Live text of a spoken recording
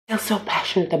I feel so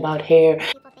passionate about hair.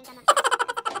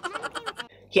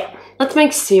 Yeah, let's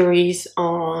make a series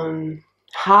on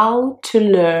how to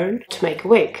learn to make a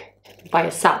wig by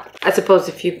yourself. I suppose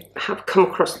if you have come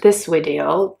across this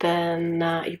video, then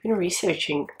you've been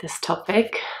researching this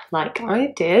topic like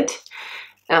I did.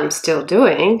 I'm still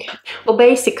doing. Well,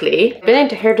 basically, I've been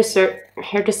into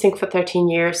hairdressing for 13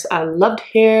 years. I loved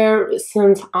hair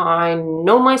since I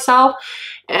know myself.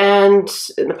 And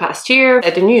in the past year, I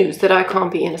had the news that I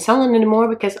can't be in a salon anymore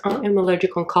because I am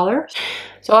allergic on color.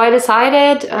 So I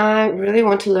decided I really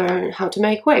want to learn how to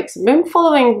make wigs. I've been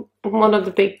following one of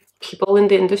the big people in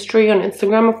the industry on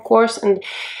Instagram, of course, and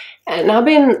I've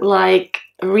been like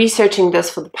researching this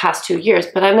for the past 2 years,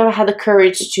 but I never had the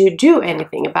courage to do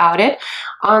anything about it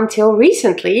until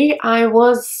recently. I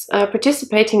was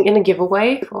participating in a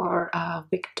giveaway for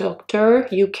Wig Doctor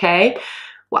UK.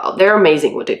 Wow, they're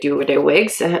amazing what they do with their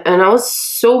wigs, and I was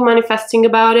so manifesting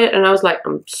about it, and I was like,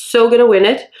 I'm so gonna win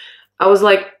it. I was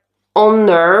like on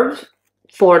nerve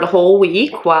for the whole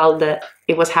week while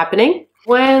it was happening.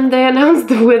 When they announced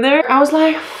the winner, I was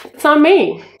like, it's not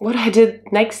me. What I did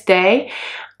next day,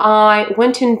 I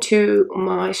went into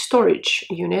my storage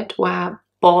unit where I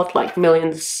bought like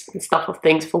millions and stuff of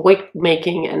things for wig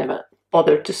making and never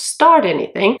bothered to start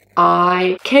anything.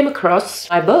 I came across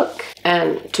my book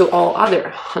and to all other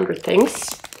 100 things,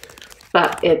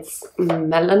 but it's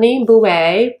Melanie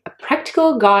Bouet, A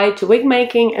Practical Guide to Wig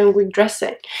Making and Wig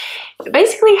Dressing. It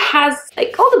basically has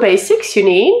like all the basics you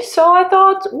need, so I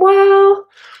thought, well,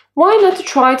 why not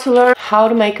try to learn how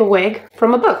to make a wig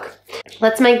from a book?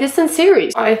 Let's make this in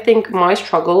series. I think my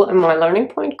struggle and my learning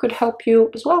point could help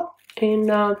you as well in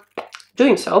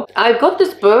doing so. I got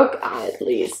this book at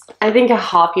least, I think, a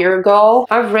half year ago.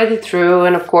 I've read it through,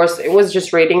 and of course it was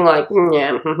just reading like,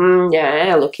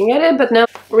 yeah, looking at it. But now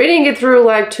reading it through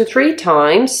like 2-3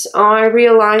 times, I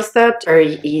realized that it's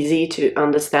very easy to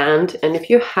understand. And if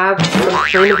you have some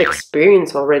kind of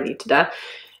experience already to that,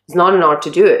 it's not an art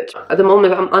to do it. At the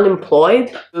moment, I'm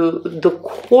unemployed. The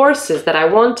courses that I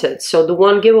wanted, so the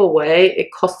one giveaway,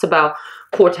 it costs about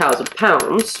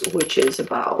 £4,000, which is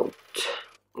about,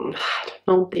 I don't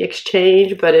know the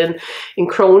exchange, but in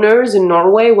kroners in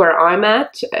Norway where I'm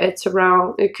at, it's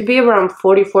around, it could be around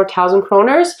 44,000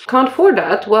 kroners. Can't afford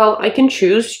that. Well, I can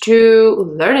choose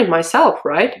to learn it myself,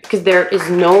 right? Because there is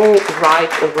no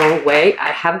right or wrong way. I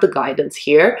have the guidance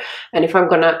here, and if I'm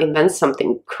gonna invent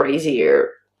something crazier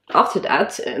after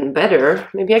that and better,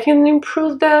 maybe I can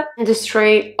improve the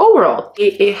industry overall.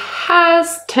 It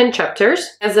has 10 chapters.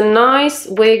 It has a nice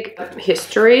wig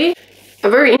history. A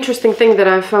very interesting thing that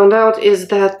I found out is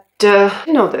that,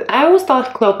 you know, that I always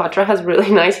thought Cleopatra has really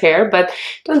nice hair, but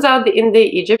turns out in the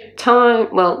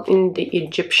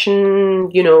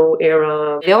Egyptian, you know,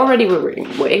 era, they already were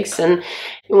wearing wigs, and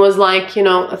it was like, you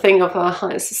know, a thing of a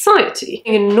high society.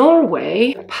 In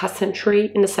Norway, past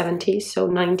century, in the 70s, so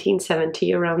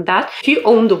 1970, around that, if you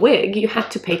owned a wig, you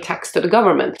had to pay tax to the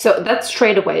government. So that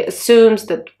straight away assumes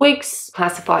that wigs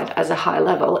classified as a high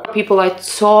level. People I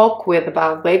talk with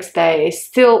about wigs, they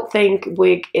still think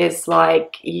wig is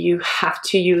like you have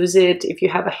to use it if you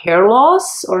have a hair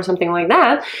loss or something like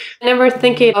that. Never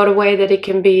thinking about a way that it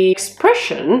can be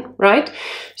expression, right?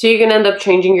 So you can end up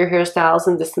changing your hairstyles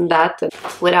and this and that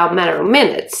without a matter of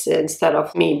minutes, instead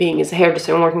of me being as a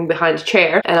hairdresser and working behind a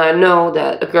chair. And I know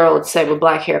that a girl, let's say, with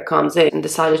black hair comes in and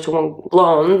decided to want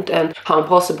blonde, and how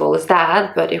impossible is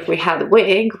that? But if we had a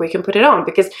wig, we can put it on,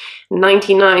 because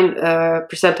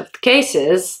 99% of the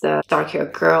cases, the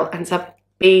dark-haired girl ends up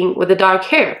being with the dark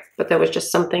hair, but there was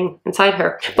just something inside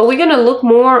her. But we're gonna look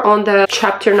more on the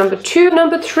chapter number 2,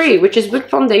 number 3, which is wig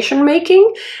foundation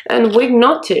making and wig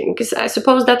knotting, because I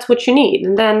suppose that's what you need.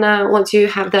 And then once you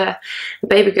have the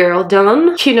baby girl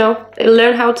done, you know,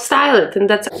 learn how to style it, and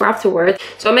that's afterward.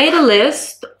 So I made a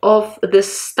list of the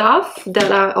stuff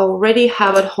that I already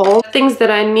have at home, things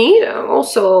that I need. I'm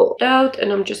also out,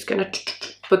 and I'm just gonna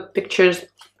put pictures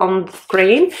on the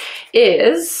screen.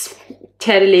 Is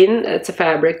Terlin, it's a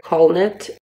fabric, Colnet,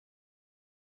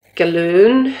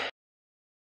 Galloon,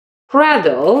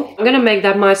 Cradle. I'm gonna make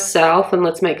that myself, and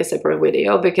let's make a separate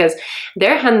video because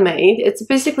they're handmade. It's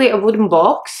basically a wooden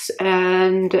box,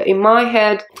 and in my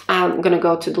head I'm gonna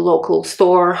go to the local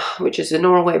store, which is in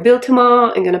Norway,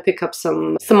 Biltema. I'm gonna pick up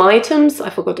some items, I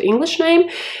forgot the English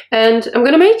name, and I'm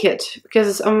gonna make it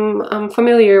because I'm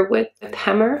familiar with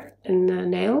hammer and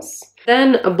nails.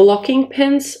 Then blocking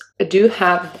pins, I do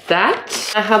have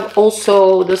that. I have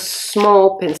also the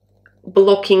small pins,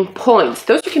 blocking points.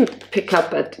 Those you can pick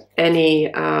up at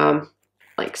any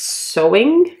like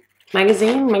sewing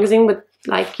magazine with,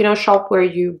 like, you know, shop where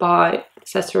you buy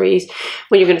accessories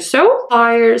when you're gonna sew.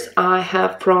 Pliers I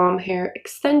have from Hair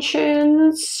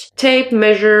Extensions. Tape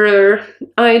measure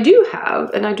I do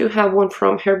have, and I do have one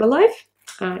from Herbalife.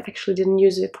 I actually didn't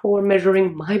use it for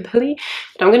measuring my belly,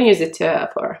 but I'm gonna use it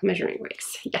for measuring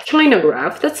wigs. Yeah.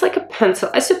 Clinograph, that's like a pencil.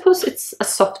 I suppose it's a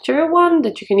softer one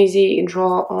that you can easily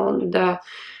draw on the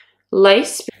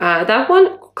lace. That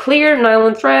one, clear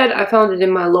nylon thread. I found it in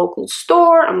my local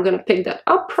store. I'm gonna pick that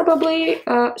up probably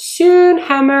soon.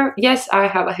 Hammer, yes, I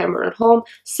have a hammer at home.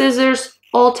 Scissors,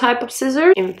 all type of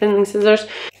scissors, even thinning scissors.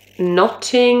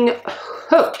 Knotting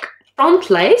hook. Front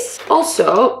lace.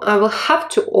 Also, I will have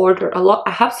to order a lot. I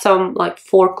have some like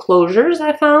 4 closures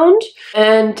I found,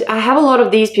 and I have a lot of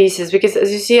these pieces because,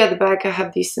 as you see at the back, I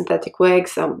have these synthetic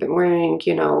wigs I've been wearing,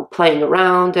 you know, playing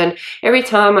around, and every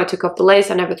time I took off the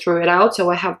lace I never threw it out, so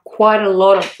I have quite a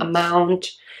lot of amount.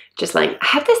 Just like, I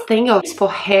have this thing of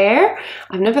for hair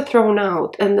I've never thrown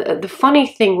out. And the funny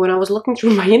thing, when I was looking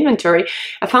through my inventory,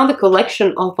 I found a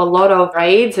collection of a lot of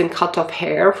braids and cut off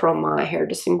hair from my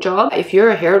hairdressing job. If you're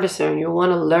a hairdresser and you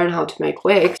want to learn how to make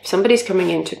wigs, if somebody's coming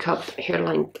in to cut hair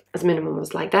length as minimum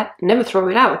as like that, never throw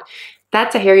it out.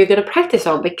 That's a hair you're gonna practice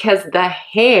on, because the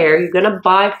hair you're gonna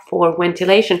buy for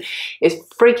ventilation is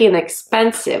freaking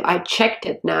expensive. I checked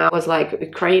it now. It was like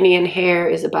Ukrainian hair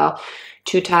is about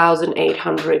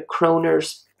 2,800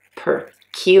 kroners per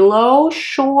kilo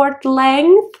short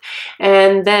length.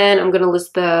 And then I'm gonna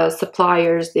list the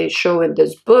suppliers they show in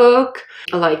this book.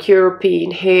 Like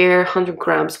European hair, 100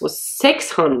 grams was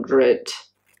 $600,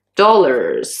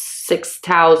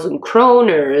 6,000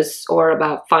 kroners, or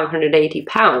about 580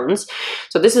 pounds.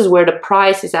 So this is where the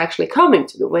price is actually coming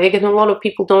to the wig, and a lot of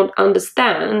people don't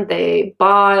understand. They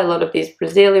buy a lot of these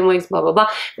Brazilian wigs, blah blah blah,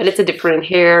 but it's a different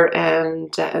hair,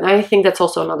 and I think that's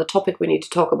also another topic we need to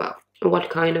talk about. What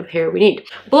kind of hair we need.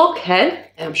 Blockhead,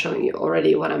 I'm showing you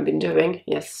already what I've been doing.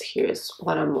 Yes, here's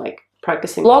what I'm like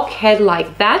practicing. Blockhead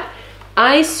like that.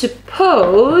 I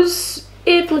suppose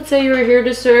if, let's say, you're a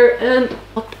hairdresser and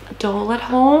not a doll at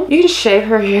home, you can shave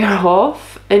her hair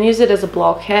off and use it as a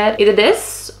blockhead. Either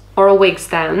this or a wig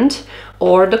stand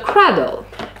or the cradle.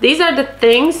 These are the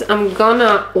things I'm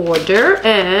gonna order,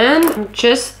 and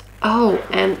just, oh,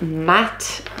 and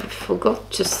matte, I forgot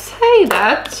to say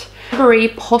that.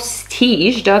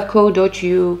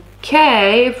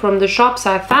 Postige.co.uk from the shops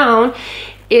I found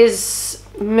is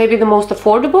maybe the most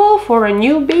affordable for a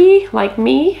newbie like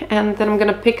me. And then I'm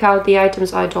gonna pick out the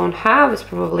items I don't have. It's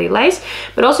probably lace,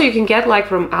 but also you can get like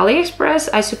from AliExpress.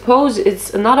 I suppose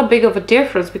it's not a big of a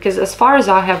difference, because as far as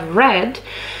I have read,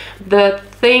 the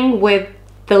thing with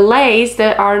the lace,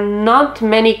 there are not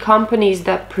many companies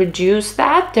that produce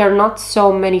that. There are not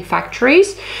so many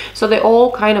factories, so they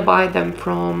all kind of buy them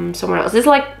from somewhere else. It's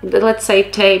like, let's say,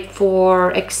 tape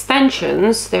for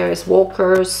extensions. There is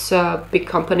Walker's, big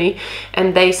company,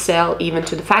 and they sell even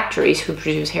to the factories who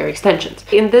produce hair extensions.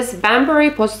 In this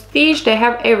Banbury Postige, they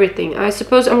have everything. I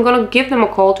suppose I'm gonna give them a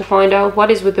call to find out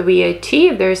what is with the VAT,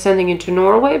 if they're sending it to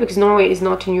Norway, because Norway is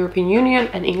not in European Union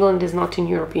and England is not in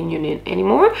European Union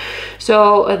anymore.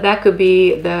 So that could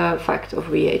be the fact of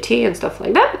VAT and stuff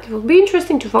like that. But it will be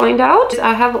interesting to find out.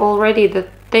 I have already the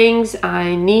things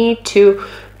I need to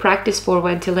practice for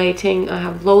ventilating. I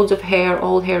have loads of hair,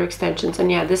 old hair extensions,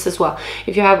 and yeah, this as well.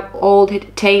 If you have old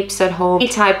tapes at home, any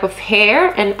type of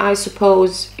hair, and I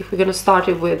suppose if we're gonna start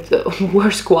it with the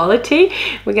worse quality,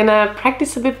 we're gonna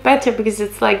practice a bit better, because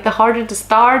it's like the harder the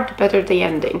start, the better the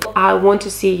ending. I want to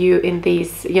see you in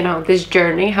these, you know, this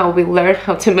journey, how we learn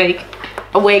how to make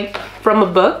a wig from a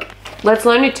book. Let's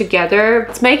learn it together.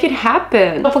 Let's make it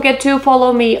happen. Don't forget to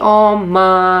follow me on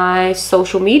my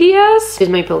social medias.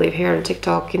 Just make believe here on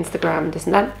TikTok, Instagram, this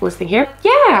and that, listing here.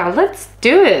 Yeah, let's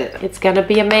do it. It's gonna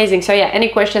be amazing. So yeah, any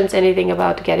questions, anything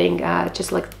about getting,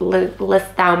 just like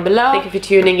list down below. Thank you for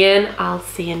tuning in. I'll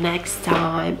see you next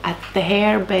time at the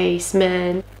hair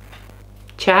basement.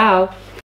 Ciao.